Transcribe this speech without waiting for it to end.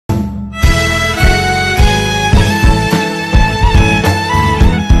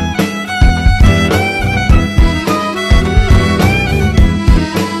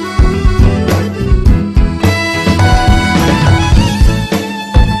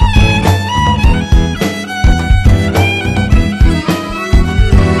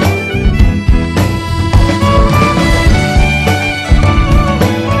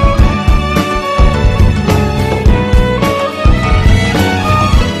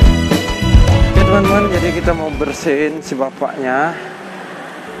Ini kita mau bersihin si bapaknya.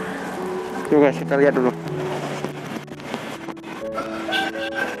 Yuk guys, kita lihat dulu.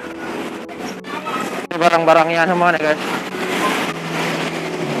 Ini barang-barangnya semua nih guys.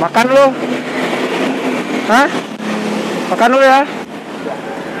 Makan lu. Hah? Makan dulu ya.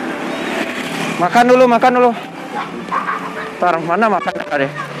 Makan dulu, makan dulu. Ntar mana makan tadi?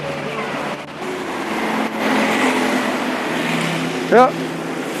 Yuk.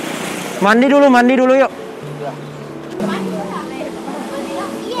 Mandi dulu yuk.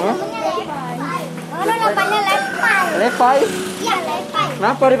 Huh? Namanya lepai. Lepai? Iya, lepai.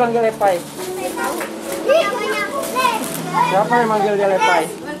 Kenapa dipanggil lepai? Siapa yang manggil dia lepai?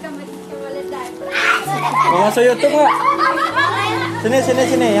 Mau masuk YouTube nggak?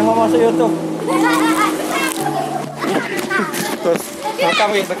 Sini, yang mau masuk YouTube. Terus, rekam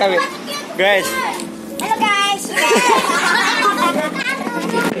guys. Halo guys.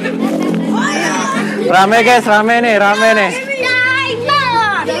 Rame guys, rame nih.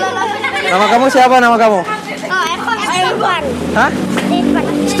 Nama kamu siapa nama kamu? Stephen. Hah?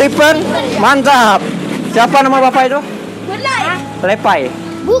 Stephen? Mantap. Siapa nama bapak itu? Lepai.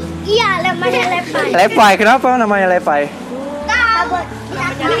 Iya, namanya lepai. Lepai, kenapa namanya lepai? Tahu.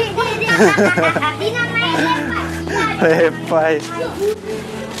 Lepai.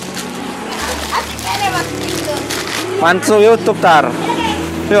 Masuk YouTube tar.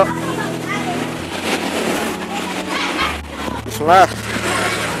 Yuk. Bismillah.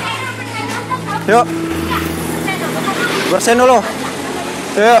 Yuk. Bersihin dulu.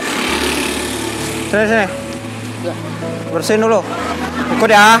 Yuk. Sini. Bersihin dulu. Ikut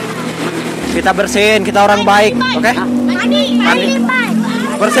ya. Kita bersihin, kita orang baik, oke? Mandi.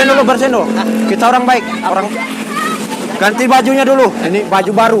 Bersihin dulu. Kita orang baik, ganti bajunya dulu. Ini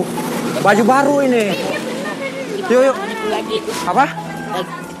baju baru. Baju baru ini. Yuk. Apa?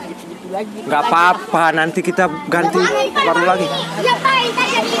 Gak apa-apa, nanti kita ganti baru lagi.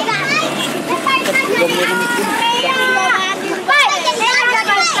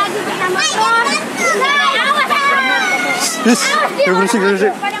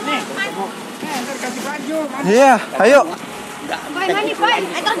 Bersih. Iya, ayo.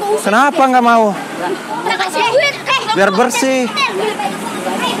 Kenapa nggak mau? Biar bersih.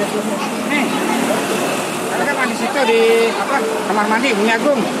 Ada kan di situ di kamar mandi Punya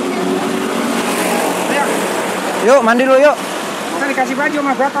Uang. Yuk mandi dulu yuk. Kita dikasih baju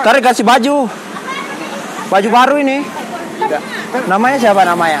sama bapak. Ntar dikasih baju. Baju baru ini. Namanya siapa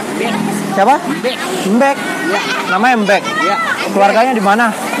namanya? Siapa? Mbek. Namanya Mbek. Keluarganya di mana?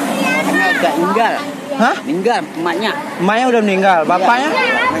 Udah meninggal. Hah? Meninggal emaknya. Emaknya udah meninggal. Bapaknya?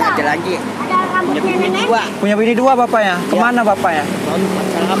 Ada lagi. Punya bini dua. Punya bini dua bapaknya. Kemana bapaknya?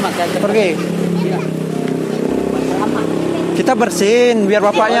 Selamat. Pergi. Kita bersihin biar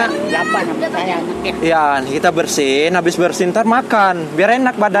bapaknya. Delapan saya anaknya. Iya, kita bersihin. Habis bersihin ntar makan. Biar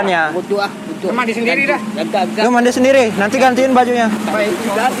enak badannya. Butuh. Mandi sendiri dah. Agak. Yuk mandi sendiri. Nanti gantiin bajunya. Baik,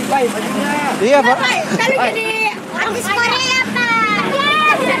 bajunya. Iya pak. Kalau jadi artis Korea Pak.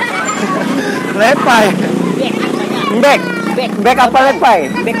 Lepai. Mbek apa lepai?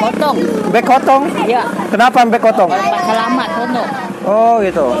 Bek potong. Mbek kotong? Iya. Kenapa mbek kotong? Selamat sono. Oh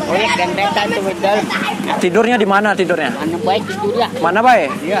gitu. Oleh gantetan itu bedal. Tidurnya di mana tidurnya? Mana baik tidur lah. Mana baik?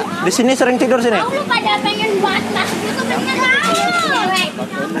 Iya. Di sini sering tidur sini. Lu pada pengen batas gitu pengen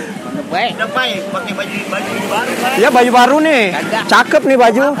Mana baik. Pakai baju baru. Ya baju baru nih. Cakep nih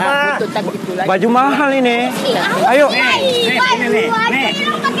baju. Itu tak gitu lagi. Baju mahal ini. Ayo. Nih.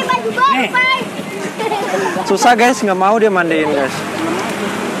 Lu pakai baju baru, Pak. Susah guys, nggak mau dia mandiin guys.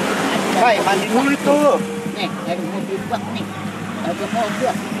 Baik, mandi dulu itu. Nih, ada mobil bak nih. Ada mobil.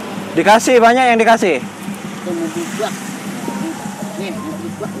 Dikasih banyak yang dikasih. Itu mobil bak. Nih,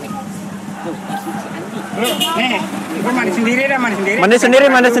 mobil bak nih. Tuh, kasih si Andi. Nih, itu mandi sendiri dah,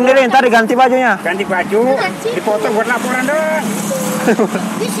 Mandi sendiri, ntar diganti bajunya. Ganti baju, dipoto buat laporan dong.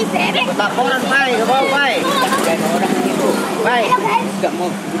 Di si bebek. Laporan, baik, ke bawah, baik. Dan orang itu, baik. Enggak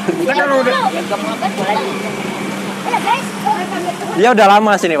mau. Kita kalau udah Enggak mau apa lagi. Halo guys. Dia udah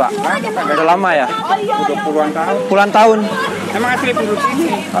lama sini pak. Udah lama ya. udah puluhan tahun. Puluhan tahun. Emang asli penduduk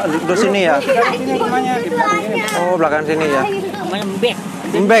sini. Duduk sini ya. Dari sini rumahnya di belakang ini. Oh belakang sini ya. Namanya Mbek.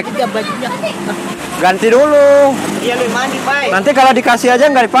 Mbek. Tiga bajunya. Ganti dulu. Iya, lu mandi, baik. Nanti kalau dikasih aja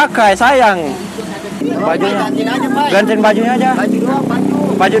nggak dipakai, sayang. Bajunya. Gantiin bajunya aja. Baju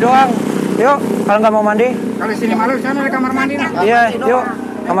doang, Baju doang. Yuk, kalau nggak mau mandi. Kalau sini malu, sana ada kamar mandi nah. Iya, yuk.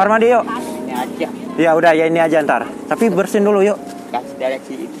 Kamar mandi yuk. Ini aja. Ya udah ya ini aja ntar. Tapi bersihin dulu yuk. Kasih dari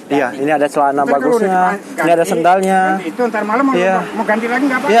sini. Iya, ini ada celana Ntar kalau bagusnya. udah Ini ada sendalnya. ganti itu ntar malam Iya. mau ganti lagi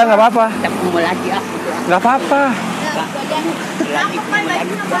nggak apa? Iya nggak apa-apa. Kita kumpul lagi ah. Nggak apa-apa. Lagi kumpul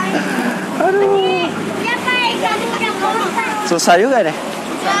lagi. Aduh. Ya Pak, kamu udah kotor. Susah juga deh.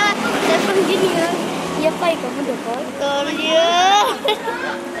 Telepon gini ya. Ya Pak, kamu udah kotor ya.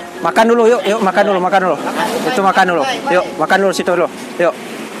 Makan dulu yuk, yuk makan dulu, makan dulu. Itu makan dulu. Yuk, makan dulu situ dulu. Yuk.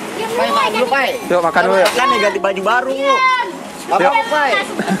 Pai, makan dulu, Pai. Yuk makan dulu yuk. Kan nih ganti baju baru. Yuk.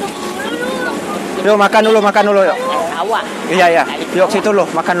 Yuk makan dulu, makan dulu yuk. Awak. Iya iya. Yuk situ dulu,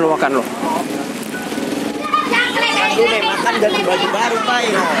 makan dulu, makan dulu. Dulu nih makan ganti baju baru, Pai.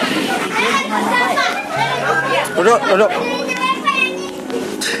 Duduk, duduk.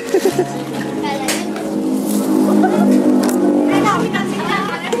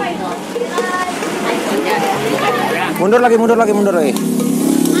 Mundur lagi, mundur lagi, mundur lagi.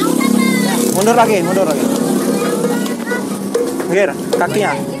 Mundur lagi, mundur lagi. Gir,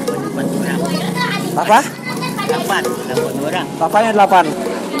 kakinya. Apa? 8 orang. Apanya 8?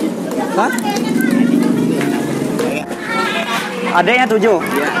 Hah? Adeknya 7?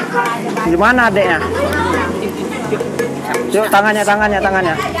 Gimana adeknya? Yuk tangannya, tangannya,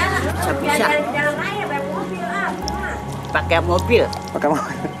 tangannya. Bisa. Pakai mobil. Pakai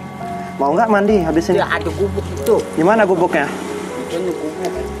mobil. Mau nggak mandi habis ini? Ya ada gubuk itu. Gimana gubuknya? Itu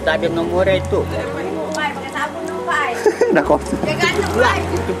gubuk. Tak ada nomornya itu. Udah kok.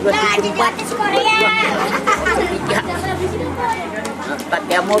 Itu buat tempat.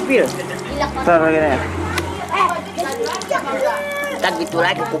 Pakai mobil. Ntar lagi nih. Tak gitu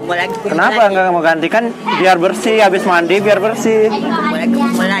lagi, kumpul lagi. Kenapa nggak mau ganti kan? Biar bersih, habis mandi biar bersih.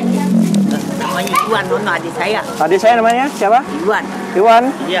 Kumpul lagi. Namanya Iwan, nono adik saya. Tadi saya namanya siapa? Iwan. Iwan.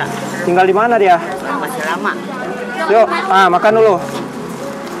 Iya. Tinggal di mana dia? Masih lama. Yuk, makan dulu.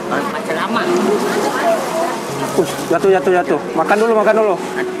 Masih lama. Jatuh, jatuh, jatuh. Makan dulu, makan dulu.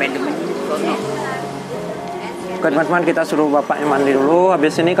 Oke teman-teman, kita suruh bapaknya mandi dulu.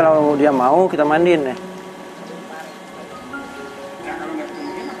 Habis ini kalau dia mau kita mandiin ya.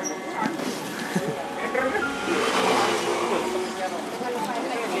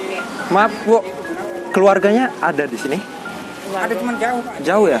 Maaf Bu, keluarganya ada di sini? Ada teman jauh, Pak.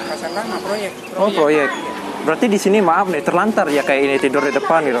 Jauh ya? Pasar lama proyek. Oh proyek. Berarti di sini maaf nih terlantar ya kayak ini tidur di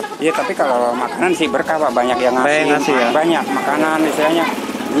depan gitu. Iya, tapi kalau makanan sih berkah, Pak. Banyak yang Banyak ngasih. ngasih ya? Banyak makanan istilahnya.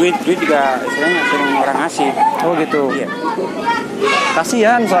 Duit juga istilahnya sering orang ngasih. Oh gitu. Iya.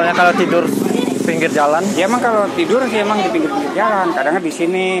 Kasihan soalnya kalau tidur pinggir jalan. Ya emang kalau tidur sih emang di pinggir-pinggir jalan. Kadang di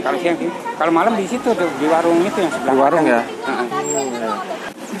sini, kalau siang sih. Kalau malam di situ tuh di warung itu yang sebelah. Di warung ya? Heeh.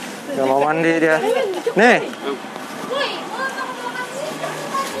 Gak mau mandi dia. Nih.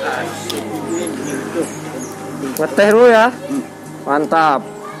 Ngeteh dulu ya. Mantap.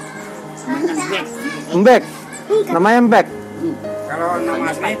 Embek. Namanya Embek. Kalau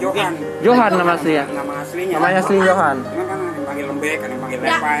nama aslinya Johan. Johan nama aslinya. Nama aslinya. Namanya asli Johan. Cuman kan ada yang panggil lembek, ada yang panggil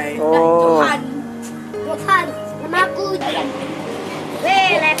lepai. Oh. Johan, nama aku. Weh,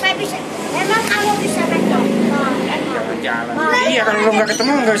 lepai bisa. Memang kamu bisa naik motor. Jalan. Iya, kalau lo nggak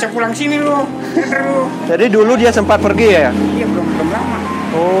ketemu nggak bisa pulang sini lo. Jadi dulu dia sempat pergi ya? Iya, belum lama.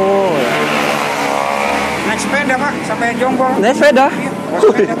 Oh. Naik sepeda, Pak, sampai Jonggol. Naik sepeda? Iya, bawa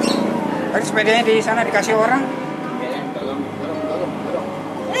sepeda. Tadi sepedanya di sana dikasih orang.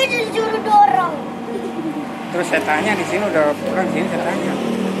 Disuruh dorong. Terus saya tanya di sini udah pulang sini saya tanya.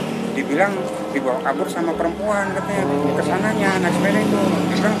 Dibilang dibawa kabur sama perempuan katanya di kesananya naik sepeda itu.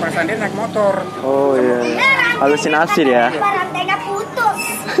 Dibilang perasaan dia naik motor. Oh iya. Halusinasi dia. Rantainya putus.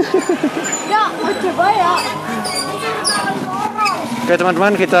 Ya, coba ya. Oke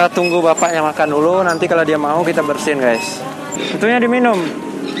teman-teman, kita tunggu bapaknya makan dulu. Nanti kalau dia mau kita bersihin guys. Tentunya diminum.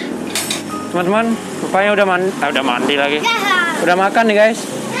 Teman-teman, bapaknya udah mandi lagi. Udah makan nih guys.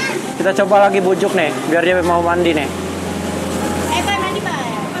 Kita coba lagi bujuk nih, biar dia mau mandi nih. Mandi, Pak.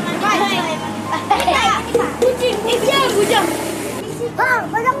 Kucing, bujang. Bang,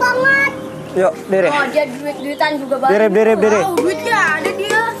 banyak banget. Yuk, Dere. Oh, dia duit-duitan juga banyak. Dere. Oh, duitnya ada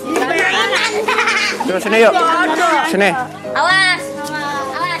dia. Terus sini yuk. Sini. Awas.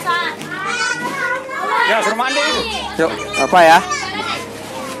 Ya, suruh mandi. Yuk, apa ya?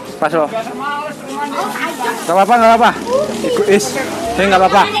 Pas lo. Gak apa-apa. Ikut is. Saya nggak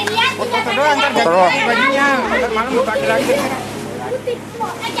apa-apa. Foto doang ntar ganti Terus. bajunya. Ntar malam lu pakai lagi.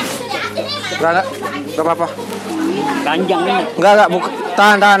 Gak apa-apa. Panjang ini. Enggak,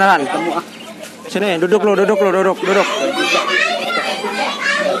 tahan. Sini, duduk.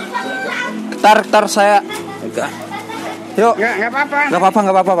 Tar saya. Yuk. Enggak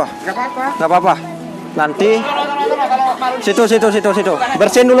apa-apa. Gak apa-apa. Nanti situ.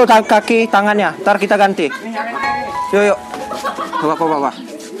 Bersihin dulu kaki tangannya. Ntar kita ganti. Yuk. Gak apa-apa.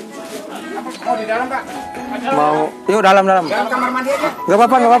 Mau di dalam, Pak? Mau. Yuk dalam. Dalam kamar mandi aja. Gak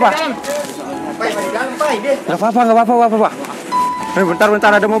apa-apa. Di dalam, Pak. Gak apa-apa.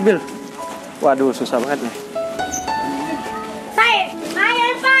 Bentar ada mobil. Waduh, susah banget nih. Pai,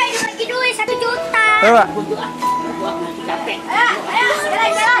 bayar Pai, bagi duit 1 juta. Ayo, Pak. Capek. Ayo,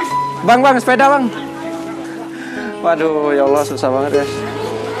 jalan. Bang, sepeda bang. Waduh, ya Allah, susah banget guys.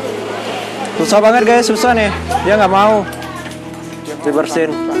 Susah banget guys, susah nih. Dia nggak mau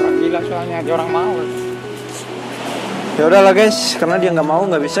dibersihin. Gila soalnya dia orang mau. Ya udahlah guys, karena dia nggak mau,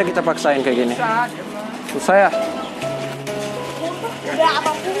 nggak bisa kita paksain kayak gini. Susah ya. Udah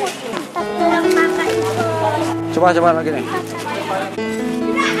apa pungut? Orang makan. Coba lagi nih.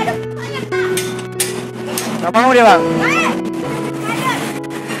 Nggak mau dia bang.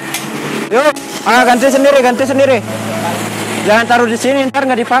 Yuk, ganti sendiri. Jangan taruh di sini, ntar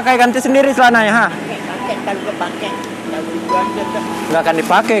nggak dipakai, ganti sendiri celananya, ha? Nggak akan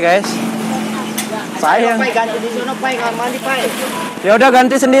dipakai guys. Sayang. Pai ganti di sono, Pai, kamar mandi, Pai. Ya udah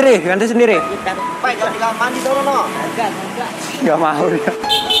ganti sendiri. Pai, ganti kamar mandi sono, no. Nggak mau dia.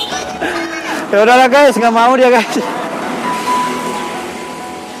 Ya udahlah guys, nggak mau dia guys.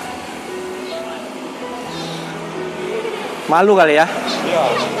 Malu kali ya. Iya.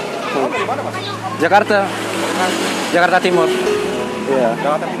 Di mana, Mas? Jakarta Timur. Iya.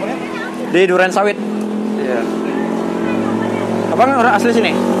 Jakarta Timurnya? Di Duren Sawit. Iya. Abang orang asli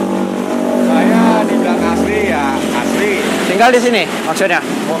sini? Saya dibilang asli ya, asli. Tinggal di sini maksudnya?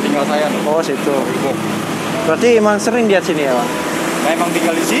 Oh, tinggal saya. Oh, situ. Berarti emang sering dia sini ya, Bang? Nah, emang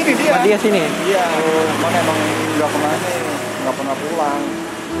tinggal di sini dia. Oh, dia sini. Iya. Cuman emang nggak pernah pulang.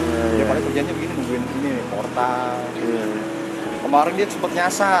 Dia paling kerjanya begini, nungguin ini portal. Iya. Kemarin dia sempat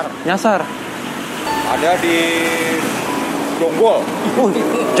Nyasar. Ada di Jonggol.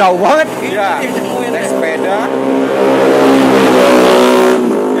 Jauh banget. Iya. Naik sepeda.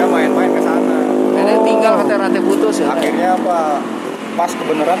 Dia main-main ke sana. Karena tinggal kata rantai putus ya. Akhirnya apa? Pas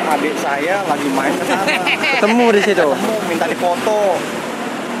kebenaran adik saya lagi main ke sana. Ketemu di situ. Minta dipoto.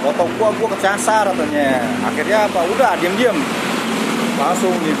 Foto gua kecasar katanya. Akhirnya apa? Udah diam-diam.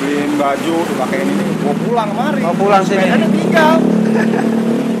 Langsung dibeliin baju, dipakein ini. Gua pulang kemarin. Mau pulang sini. Sepedanya tinggal.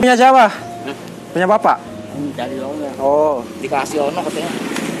 Punya siapa? Punya bapak? Dari ono. Oh. Dikasih ono katanya.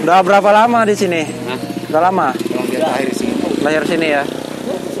 Udah berapa lama di sini? Hah? Udah lama. Orang dia lahir di sini. Lahir sini ya.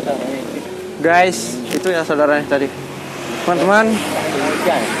 Guys, itu ya saudaranya tadi. Teman-teman,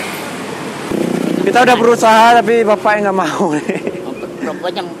 kita udah berusaha tapi bapaknya nggak mau nih.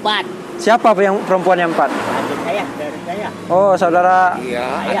 Perempuannya 4. Siapa yang perempuannya 4? Adik saya, dari saya. Oh, saudara. Iya,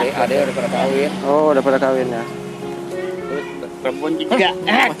 ada udah pada kawin. Oh, udah pada kawin ya. Perempuan juga.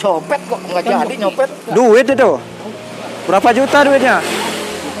 Copet kok nggak jadi nyopet. Duit itu. Berapa juta duitnya?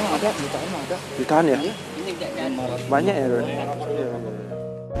 Ada jutaan ada. Jutaan ya? Ini enggak jadi. Banyak ya duit. Iya.